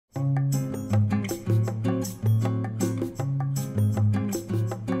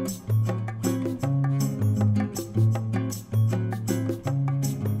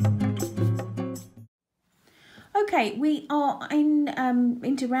Okay, we are in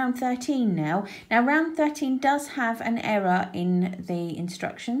into round 13 now. Now round 13 does have an error in the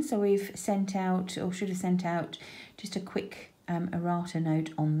instructions, so we've sent out, or should have sent out, just a quick errata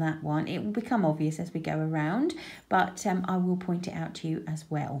note on that one. It will become obvious as we go around, but I will point it out to you as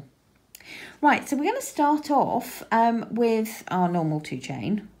well. Right, so we're going to start off with our normal 2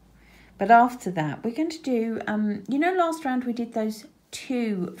 chain, but after that we're going to do, you know, last round we did those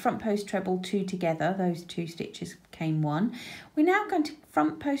 2 front post treble 2 together, those 2 stitches came 1. We're now going to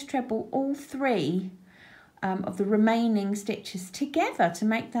front post treble all 3 of the remaining stitches together to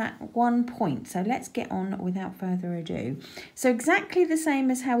make that 1 point. So let's get on without further ado. So exactly the same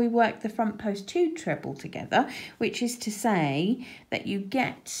as how we work the front post 2 treble together, which is to say that you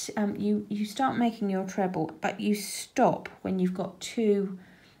get you start making your treble, but you stop when you've got 2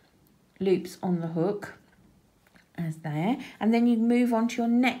 loops on the hook, as there, and then you move on to your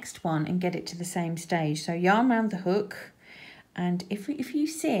next one and get it to the same stage. So yarn around the hook, and if you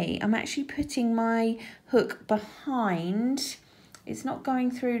see, I'm actually putting my hook behind. It's not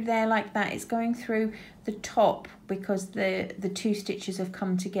going through there like that, it's going through the top because the 2 stitches have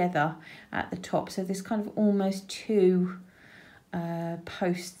come together at the top, so there's kind of almost 2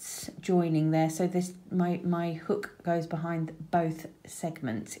 posts joining there. So this my hook goes behind both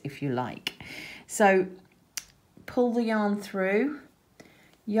segments, if you like. So pull the yarn through,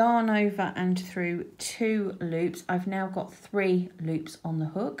 yarn over and through 2 loops. I've now got 3 loops on the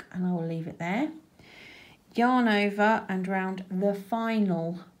hook, and I will leave it there. Yarn over and round the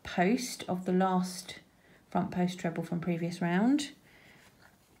final post of the last front post treble from previous round.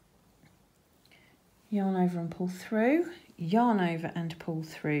 Yarn over and pull through, yarn over and pull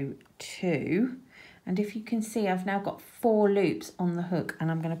through 2. And if you can see, I've now got 4 loops on the hook, and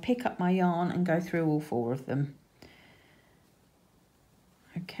I'm going to pick up my yarn and go through all 4 of them.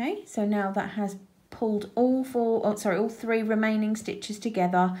 Okay, so now that has pulled all 3 remaining stitches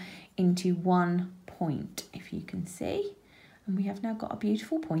together into 1 point, if you can see. And we have now got a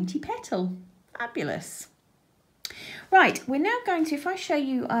beautiful pointy petal. Fabulous. Right, we're now going to, if I show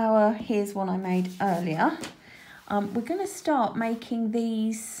you here's one I made earlier, we're going to start making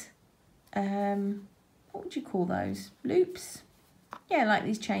these, what would you call those? Loops? Yeah, like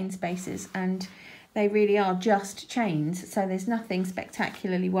these chain spaces, and they really are just chains, so there's nothing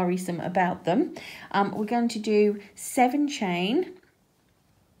spectacularly worrisome about them. We're going to do 7 chain.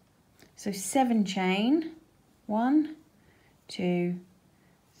 So 7 chain, 1, 2,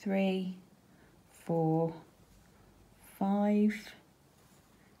 3, 4, 5,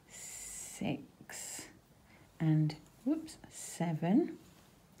 6, and 7.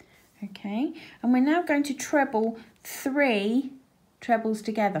 Okay, and we're now going to treble 3 trebles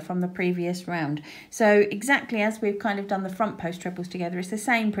together from the previous round. So exactly as we've kind of done the front post trebles together, it's the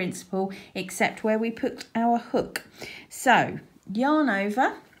same principle except where we put our hook. So yarn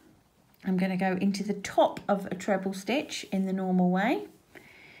over, I'm going to go into the top of a treble stitch in the normal way,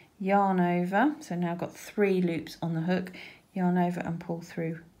 yarn over, so now I've got 3 loops on the hook, yarn over and pull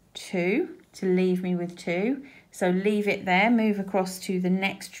through 2 to leave me with 2. So leave it there, move across to the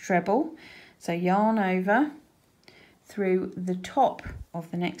next treble, so yarn over through the top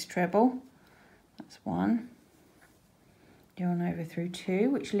of the next treble, that's 1, yarn over through 2,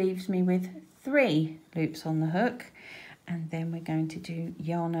 which leaves me with 3 loops on the hook, and then we're going to do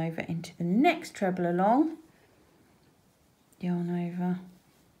yarn over into the next treble along, yarn over,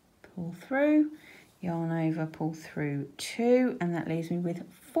 pull through, yarn over, pull through 2, and that leaves me with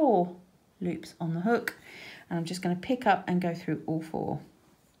 4 loops on the hook, and I'm just going to pick up and go through all 4.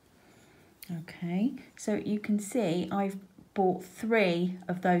 Okay, so you can see I've brought 3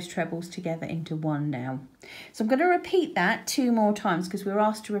 of those trebles together into 1 now. So I'm going to repeat that 2 more times because we were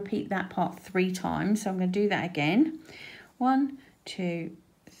asked to repeat that part 3 times. So I'm going to do that again. 1, 2,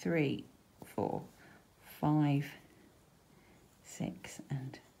 3, 4, 5, 6,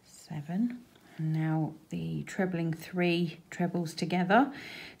 and 7. And now the trebling 3 trebles together.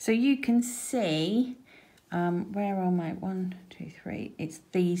 So you can see, where are my 1, 2, 3? It's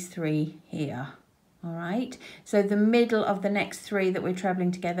these 3 here. All right. So the middle of the next 3 that we're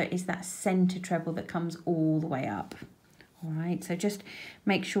trebling together is that center treble that comes all the way up. All right. So just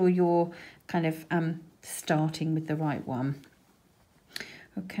make sure you're kind of starting with the right one.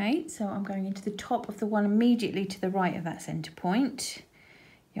 Okay. So I'm going into the top of the one immediately to the right of that center point.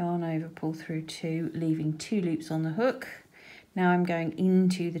 Yarn over, pull through 2, leaving 2 loops on the hook. Now I'm going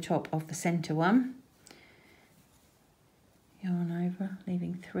into the top of the center one. Yarn over,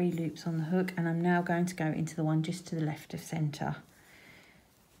 leaving 3 loops on the hook, and I'm now going to go into the one just to the left of center.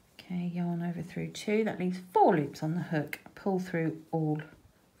 Okay, yarn over through 2, that leaves 4 loops on the hook. Pull through all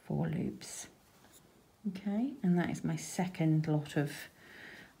 4 loops. Okay, and that is my second lot of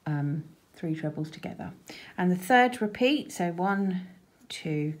 3 trebles together. And the third repeat, so 1,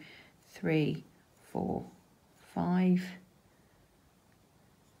 2, 3, 4, 5,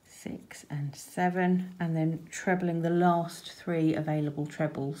 6 and 7, and then trebling the last 3 available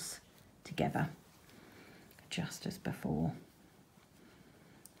trebles together, just as before.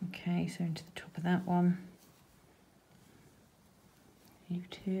 Okay, so into the top of that one, leave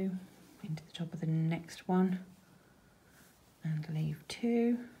 2, into the top of the next one, and leave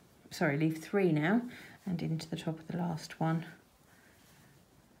 2, sorry, leave 3 now, and into the top of the last one.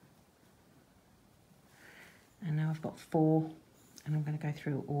 And now I've got 4, and I'm going to go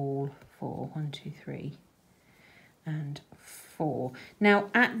through all 4, 1, 2, 3, and 4. Now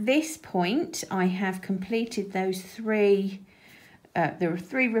at this point I have completed those 3, there are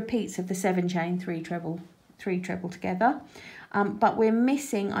 3 repeats of the 7 chain, 3 treble together, but we're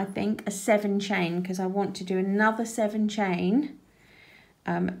missing, I think, a 7 chain, because I want to do another 7 chain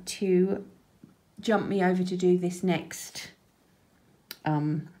to jump me over to do this next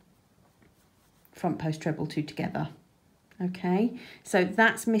front post treble 2 together. Okay, so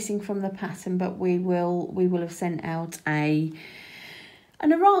that's missing from the pattern, but we will have sent out an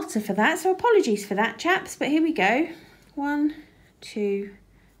errata for that, so apologies for that, chaps, but here we go. 1, 2,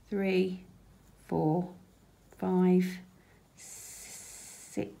 3, 4, 5,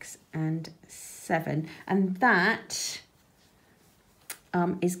 6 and 7, and that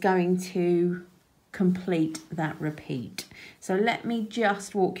is going to complete that repeat. So let me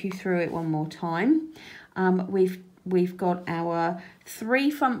just walk you through it one more time. We've got our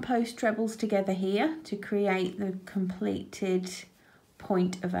 3 front post trebles together here to create the completed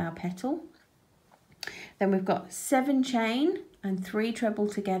point of our petal. Then we've got 7 chain and 3 treble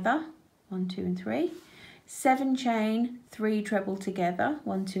together, 1, 2 and 3. 7 chain, 3 treble together,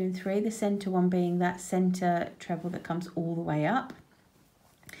 1, 2 and 3, the center one being that center treble that comes all the way up.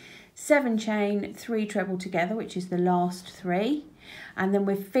 7 chain, 3 treble together, which is the last 3, and then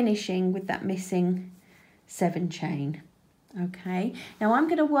we're finishing with that missing 7 chain. Okay, now I'm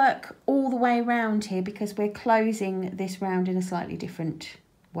going to work all the way around here because we're closing this round in a slightly different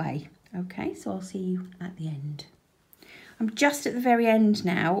way. Okay, so I'll see you at the end. I'm just at the very end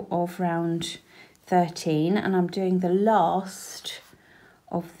now of round 13, and I'm doing the last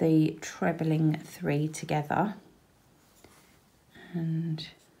of the trebling 3 together, and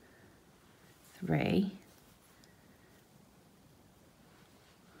 3.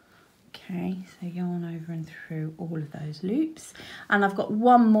 Okay, so yarn over and through all of those loops, and I've got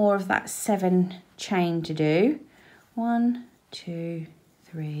one more of that 7 chain to do. 1, 2,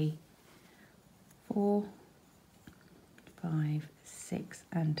 3, 4, 5, 6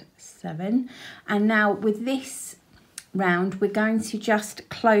 and 7. And now with this round we're going to just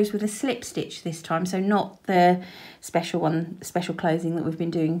close with a slip stitch this time, so not the special closing that we've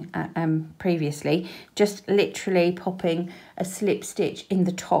been doing previously, just literally popping a slip stitch in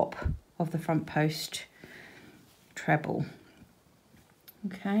the top of the front post treble.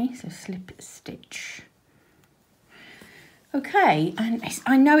 Okay, so slip stitch. Okay, and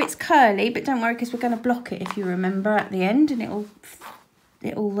I know it's curly, but don't worry, because we're going to block it, if you remember, at the end, and it'll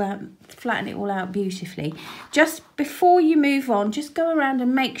flatten it all out beautifully. Just before you move on, just go around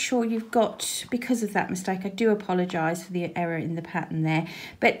and make sure you've got, because of that mistake, I do apologise for the error in the pattern there,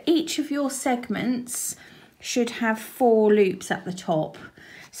 but each of your segments should have 4 loops at the top.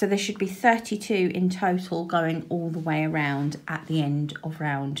 So there should be 32 in total going all the way around at the end of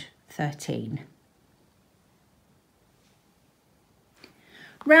round 13.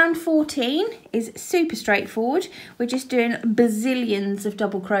 Round 14 is super straightforward. We're just doing bazillions of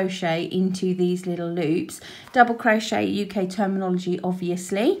double crochet into these little loops. Double crochet UK terminology,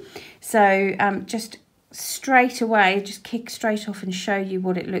 obviously. So just straight away, just kick straight off and show you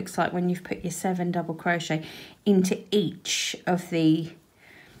what it looks like when you've put your 7 double crochet into each of the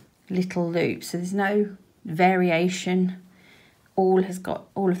little loops. So there's no variation. All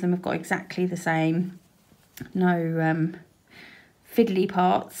of them have got exactly the same. No fiddly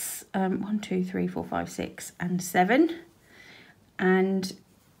parts. 1, 2, 3, 4, 5, 6 and 7, and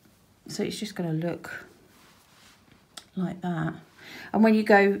so it's just going to look like that. And when you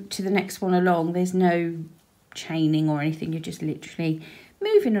go to the next one along, there's no chaining or anything, you're just literally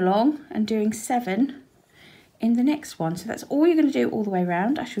moving along and doing 7 in the next one. So that's all you're going to do all the way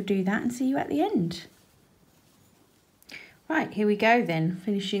around. I shall do that and see you at the end. Right, here we go then,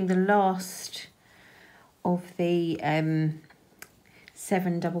 finishing the last of the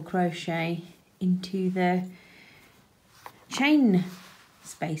 7 double crochet into the chain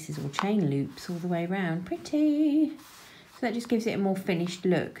spaces or chain loops all the way around. Pretty. So that just gives it a more finished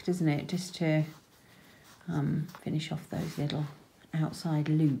look, doesn't it? Just to finish off those little outside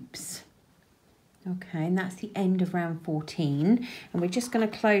loops. Okay, and that's the end of round 14, and we're just going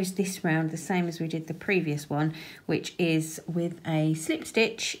to close this round the same as we did the previous one, which is with a slip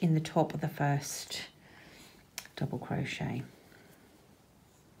stitch in the top of the first double crochet.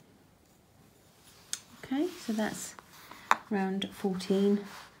 Okay, so that's round 14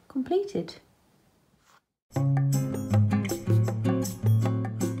 completed.